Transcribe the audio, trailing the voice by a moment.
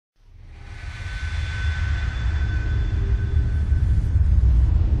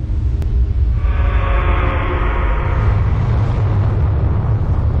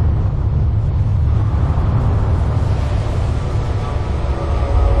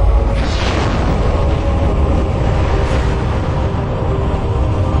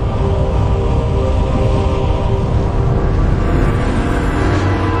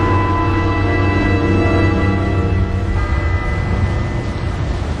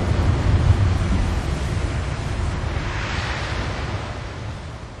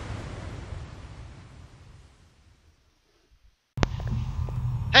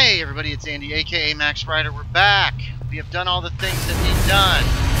Hey everybody, it's Andy, aka Max Rider. We're back. We have done all the things that we've done.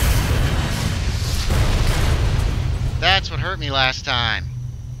 That's what hurt me last time.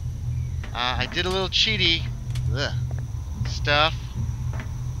 I did a little cheaty stuff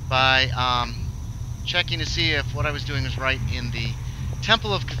by checking to see if what I was doing was right in the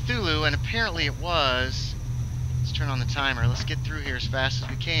Temple of Cthulhu, and apparently it was. Let's turn on the timer. Let's get through here as fast as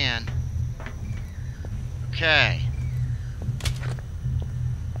we can. Okay.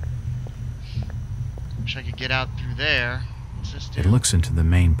 Wish I could get out through there. What's this do? It looks into the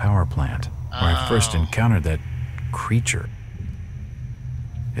main power plant, where I first encountered that creature.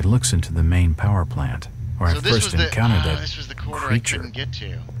 It looks into the main power plant, where I first encountered that this was the corridor creature. I couldn't get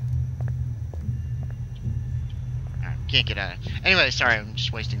to. Can't get at it. Anyway, sorry, I'm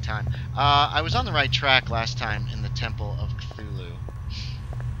just wasting time. I was on the right track last time in the Temple of Cthulhu.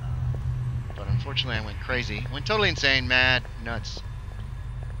 But unfortunately I went crazy. Went totally insane, mad, nuts.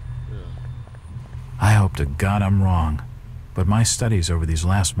 Ugh. I hope to God I'm wrong, but my studies over these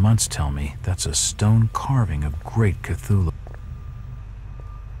last months tell me that's a stone carving of great Cthulhu.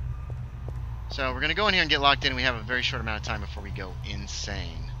 So we're going to go in here and get locked in. We have a very short amount of time before we go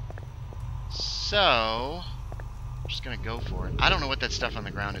insane. So I'm just going to go for it. I don't know what that stuff on the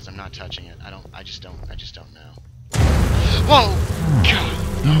ground is. I'm not touching it. I just don't know. Whoa! God!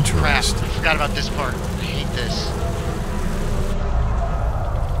 Oh, crap. I forgot about this part. I hate this.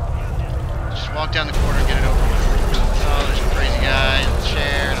 Just walk down the corridor and get it over with. Oh, there's a crazy guy in the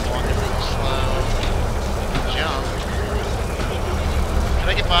chair, and I'm walking really slow. Jump. Can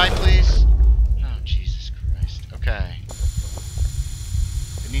I get by, please? Oh, Jesus Christ. Okay.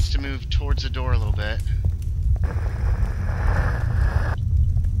 It needs to move towards the door a little bit.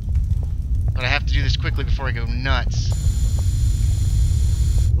 But I have to do this quickly before I go nuts.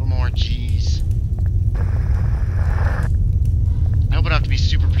 A little more, jeez. I hope I don't have to be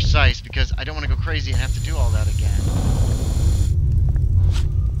super precise because I don't want to go crazy and have to do all that again.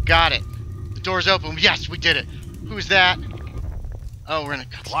 Got it. The door's open. Yes, we did it. Who's that? Oh, we're in a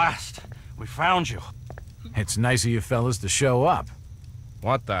cutscene. At last, we found you. It's nice of you fellas to show up.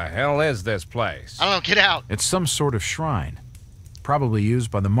 What the hell is this place? I don't know. Get out. It's some sort of shrine, probably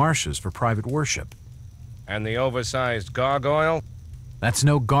used by the marshes for private worship. And the oversized gargoyle? That's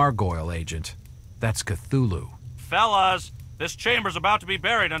no gargoyle, Agent. That's Cthulhu. Fellas, this chamber's about to be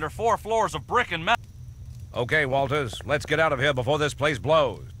buried under 4 floors of brick and metal. Okay, Walters, let's get out of here before this place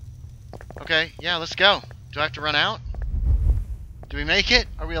blows. Okay, yeah, let's go. Do I have to run out? Do we make it?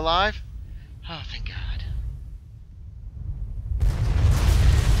 Are we alive? Oh, thank God.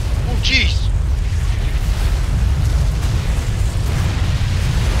 Oh, jeez.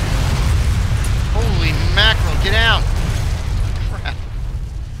 Holy mackerel, get out! Crap.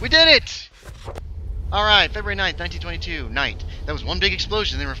 We did it! Alright, February 9th, 1922, night. That was one big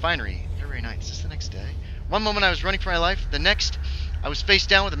explosion in the refinery. February 9th, is this the next day? One moment I was running for my life, the next I was face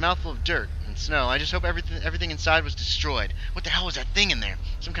down with a mouthful of dirt and snow. I just hope everything inside was destroyed. What the hell was that thing in there?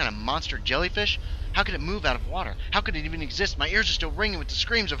 Some kind of monster jellyfish? How could it move out of water? How could it even exist? My ears are still ringing with the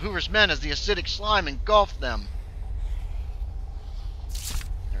screams of Hoover's men as the acidic slime engulfed them.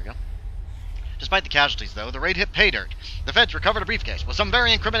 Despite the casualties, though, the raid hit pay dirt. The feds recovered a briefcase with some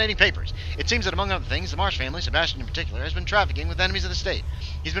very incriminating papers. It seems that, among other things, the Marsh family, Sebastian in particular, has been trafficking with enemies of the state.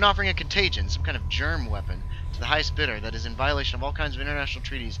 He's been offering a contagion, some kind of germ weapon, to the highest bidder that is in violation of all kinds of international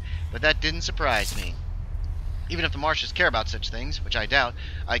treaties, but that didn't surprise me. Even if the Marshes care about such things, which I doubt,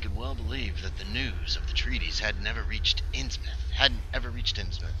 I could well believe that the news of the treaties hadn't ever reached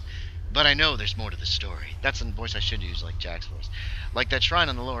Innsmouth. But I know there's more to the story. That's the voice I should use, like Jack's voice. Like that shrine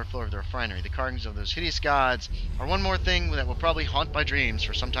on the lower floor of the refinery, the carvings of those hideous gods are one more thing that will probably haunt my dreams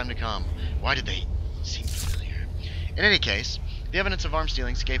for some time to come. Why did they seem familiar? In any case, the evidence of arms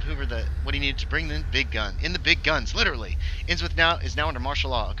dealings gave Hoover what he needed to bring in the big guns, literally. Innsmouth is now under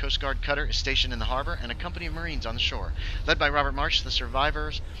martial law. A Coast Guard cutter is stationed in the harbor, and a company of Marines on the shore. Led by Robert Marsh, the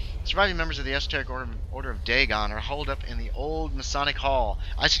surviving members of the esoteric order of Dagon are holed up in the old Masonic Hall.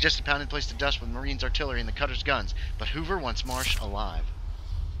 I suggested pounding the place to dust with Marines' artillery and the cutter's guns, but Hoover wants Marsh alive.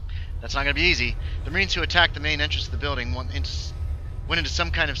 That's not going to be easy. The Marines who attacked the main entrance of the building went into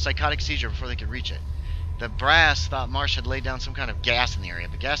some kind of psychotic seizure before they could reach it. The brass thought Marsh had laid down some kind of gas in the area,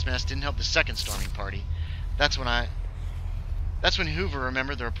 but gas mask didn't help the second storming party. That's when Hoover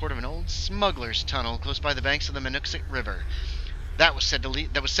remembered the report of an old smuggler's tunnel close by the banks of the Manuxet River. That was said to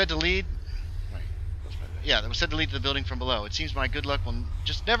lead to the building from below. It seems my good luck will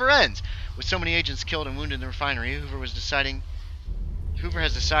just never ends. With so many agents killed and wounded in the refinery, Hoover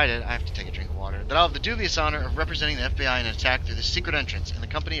has decided, I have to take a drink of water, that I'll have the dubious honor of representing the FBI in an attack through this secret entrance in the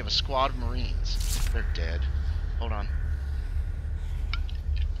company of a squad of Marines. They're dead. Hold on.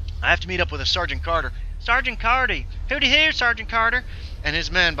 I have to meet up with a Sergeant Carter. Sergeant Carty! Hooty hoo, Sergeant Carter! And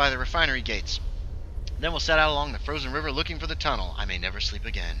his men by the refinery gates. Then we'll set out along the frozen river looking for the tunnel. I may never sleep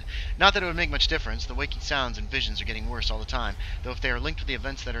again. Not that it would make much difference. The waking sounds and visions are getting worse all the time. Though if they are linked with the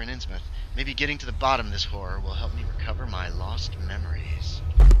events that are in Innsmouth, maybe getting to the bottom of this horror will help me recover my lost memories.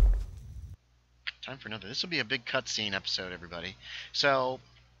 Time for another. This will be a big cutscene episode, everybody. So,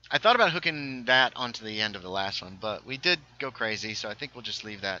 I thought about hooking that onto the end of the last one, but we did go crazy, so I think we'll just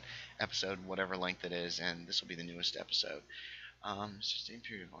leave that episode, whatever length it is, and this will be the newest episode. Sustained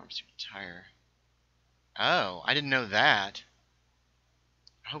period of arms to retire. Oh, I didn't know that.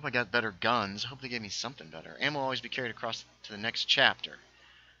 I hope I got better guns. I hope they gave me something better. Ammo will always be carried across to the next chapter.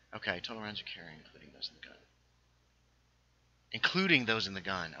 Okay, total rounds you carry, including those in the gun. Including those in the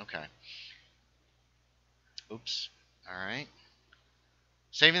gun, okay. Oops. Alright.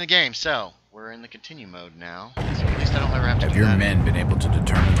 Saving the game, so we're in the continue mode now. So at least I don't ever have to do that. Have your men been able to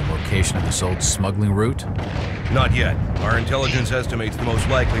determine the location of this old smuggling route? Not yet. Our intelligence estimates the most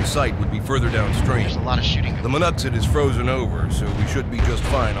likely site would be further downstream. There's a lot of shooting. The Manuxet is frozen over, so we should be just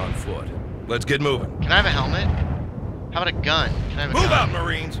fine on foot. Let's get moving. Can I have a helmet? How about a gun? Can I have a gun? Move out,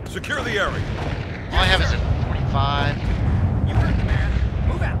 Marines! Secure the area! All I have is a 45. You heard the man.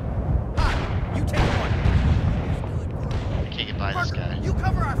 Move out. Hi, you take one. I can't get by this guy. You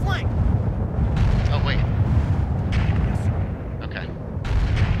cover our flank. Oh, wait. Okay.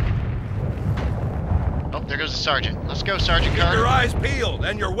 Oh, there goes the sergeant. Let's go, Sergeant Keep Carter. your eyes peeled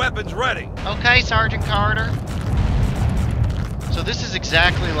and your weapons ready. Okay, Sergeant Carter. So this is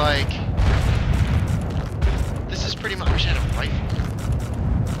exactly like... This is pretty much... I wish I had a rifle.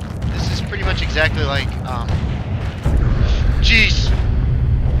 This is pretty much exactly like, Jeez.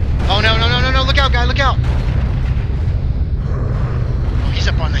 Oh, no, no, no, no, no. Look out, guy. Look out. Oh, he's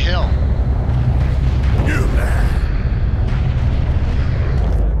up on the hill. You man.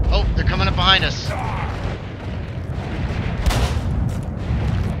 Oh, they're coming up behind us.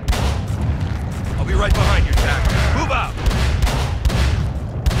 I'll be right behind you, Jack. Move out.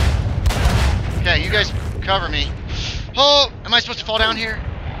 Okay, you guys cover me. Oh, am I supposed to fall down here?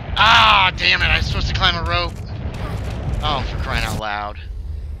 Ah, damn it. I'm supposed to climb a rope. Oh, for crying out loud.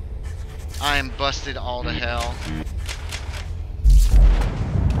 I am busted all to hell.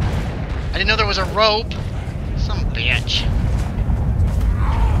 I didn't know there was a rope. Some bitch.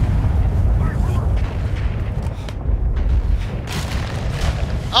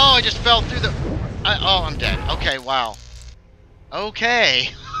 Oh, I just fell through the... oh, I'm dead. Okay, wow. Okay.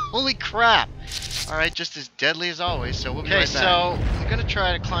 Holy crap. Alright, just as deadly as always, so we'll be right back. So, I'm gonna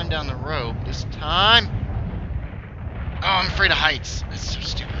try to climb down the rope this time. Oh, I'm afraid of heights. That's so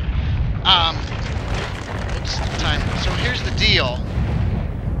stupid. Oops, time. So here's the deal.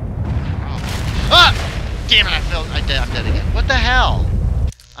 Oh. Ah! Damn it, I'm dead again. What the hell?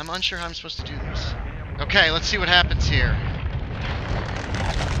 I'm unsure how I'm supposed to do this. Okay, let's see what happens here.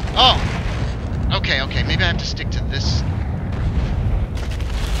 Oh! Okay, okay, maybe I have to stick to this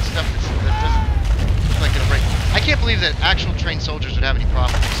stuff that doesn't look like it'll break. I can't believe that actual trained soldiers would have any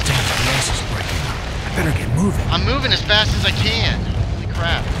problems. Damn, the ice is breaking up. I better get moving. I'm moving as fast as I can. Holy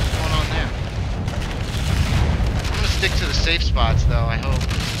crap, what's going on there? I'm gonna stick to the safe spots, though, I hope.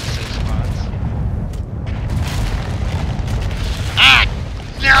 Safe spots. Ah!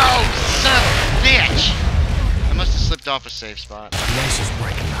 No! Son of a bitch! I must have slipped off a safe spot. The ice is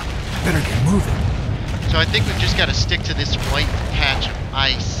breaking up. I better get moving. So I think we've just got to stick to this white patch of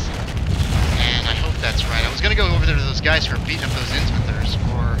ice. And I hope that's right. I was going to go over there to those guys who are beating up those Innsmouthers,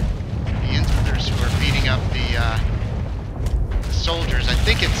 or the Innsmouthers who are beating up the soldiers. I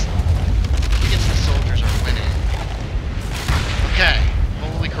think it's the soldiers are winning. Okay.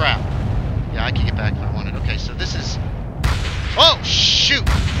 Holy crap. Yeah, I can get back if I wanted. Okay, so this is... Oh, shoot!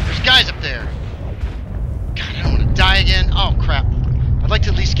 There's guys up there. God, I don't want to die again. Oh, crap. I'd like to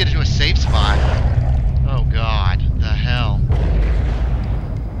at least get into a safe spot. Oh, God. The hell.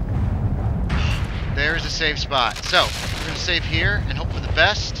 There's a safe spot. So, we're going to save here and hope for the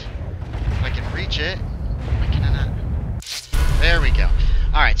best. If I can reach it. Why can I not? There we go.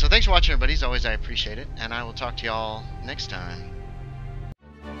 Alright, so thanks for watching, everybody. As always, I appreciate it. And I will talk to y'all next time.